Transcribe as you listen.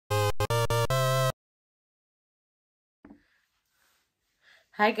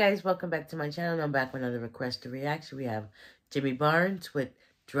Hi guys, welcome back to my channel. I'm back with another request to reaction. We have Jimmy Barnes with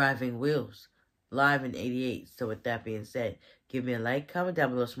Driving Wheels, live in 88. So with that being said, give me a like, comment down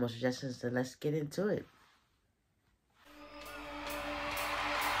below some more suggestions, and let's get into it.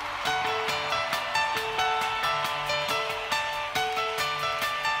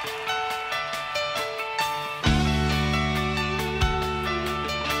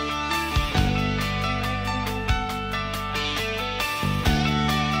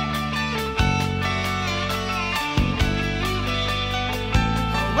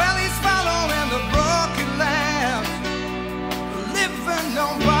 Well, he's following the broken land, living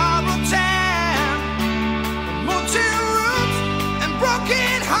on borrowed time. Motel rooms and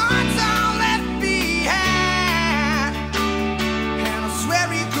broken hearts all left behind. And I swear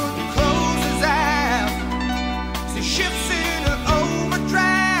he couldn't close his eyes. He shifts in an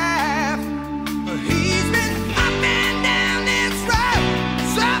overdrive. But he's been up and down this road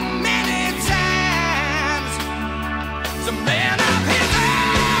so many times. He's a man of his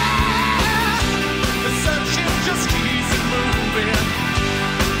just keeps it moving,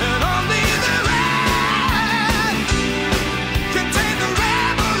 and only the right can take the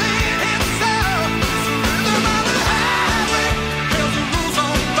rebel in himself. The rhythm of the highway tells the rules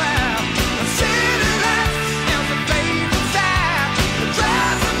on fire. The city lights and the faithful side that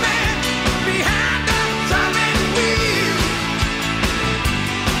drives the man behind the driving wheel.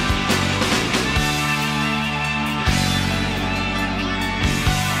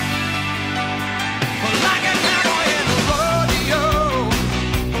 Like a cowboy in a rodeo,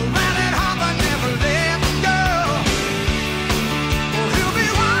 running hard but never letting go. He'll be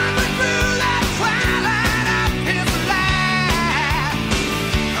wandering through that twilight of his life.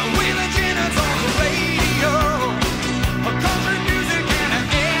 Waylon Jennings on the radio, country music and an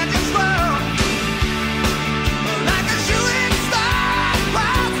engine slow. Like a shooting star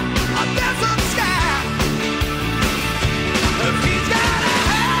across a desert sky. If he's got a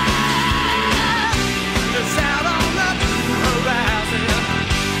it's out on the horizon.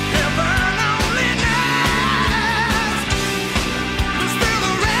 Heaven only knows. There's still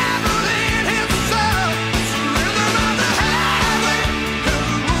a rebel in his soul. It's the rhythm of the highway and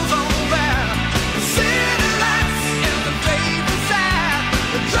the rules on fire. The city lights and the faithful side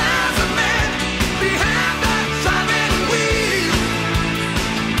that drives a man behind the driving wheel.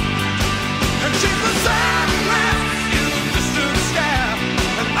 And she's the sunrise in the distant sky,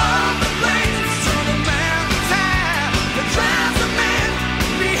 and all the planes turn the man time that drives a man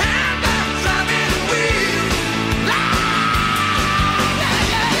behind the driving wheel.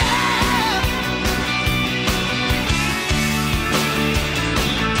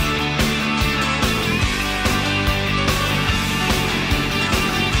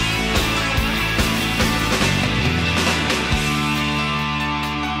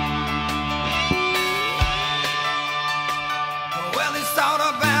 Well, he's thought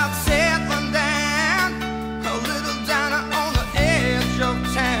about settling down, a little diner on the edge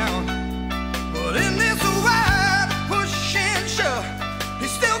of town. But in this world of push and shove,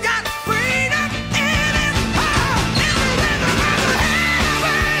 he's still got freedom in his heart. In the rhythm of the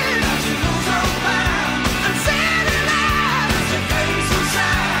highway, as he moves on by, and city lights as he fades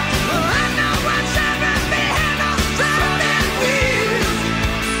inside. Well, I know what's happening behind those driving wheels.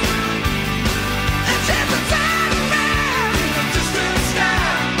 And she's the sunrise in the distant sky.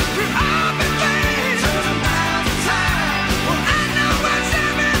 We've all been waiting till the mountain time. Well, I know what's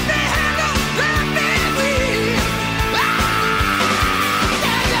happening behind those driving wheels.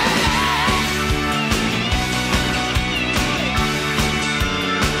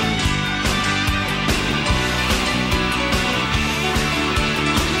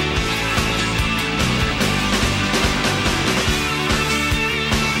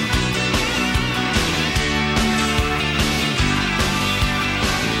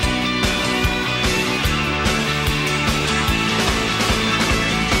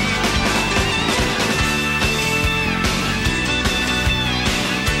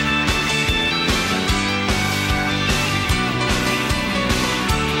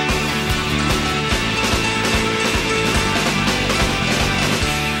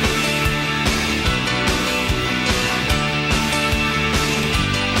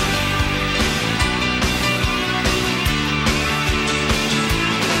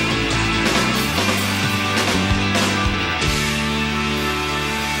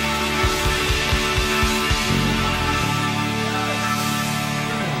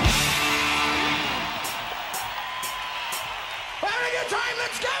 Having a time,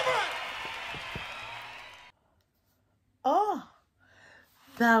 let's go for it! Oh,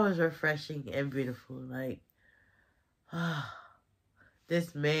 that was refreshing and beautiful. Like,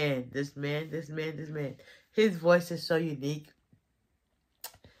 This man. His voice is so unique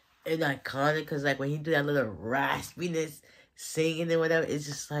and iconic because, like, when he do that little raspiness singing and whatever, it's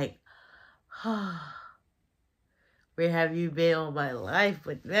just like, where have you been all my life?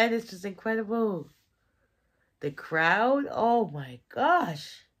 But man, it's just incredible. The crowd, oh my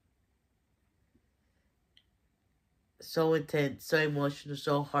gosh. So intense, so emotional,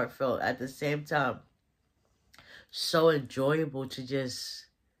 so heartfelt at the same time. So enjoyable to just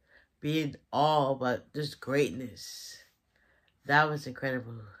be in awe about this greatness. That was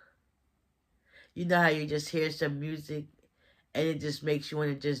incredible. You know how you just hear some music and it just makes you want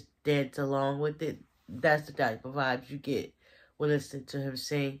to just dance along with it? That's the type of vibes you get when listening to him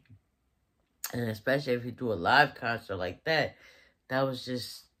sing. And especially if you do a live concert like that, that was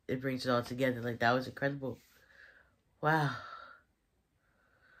just, it brings it all together. Like, that was incredible. Wow.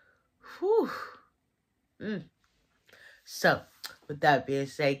 Whew. So, with that being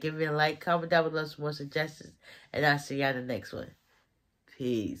said, give me a like, comment down below some more suggestions, and I'll see you on the next one.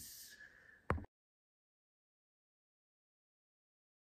 Peace.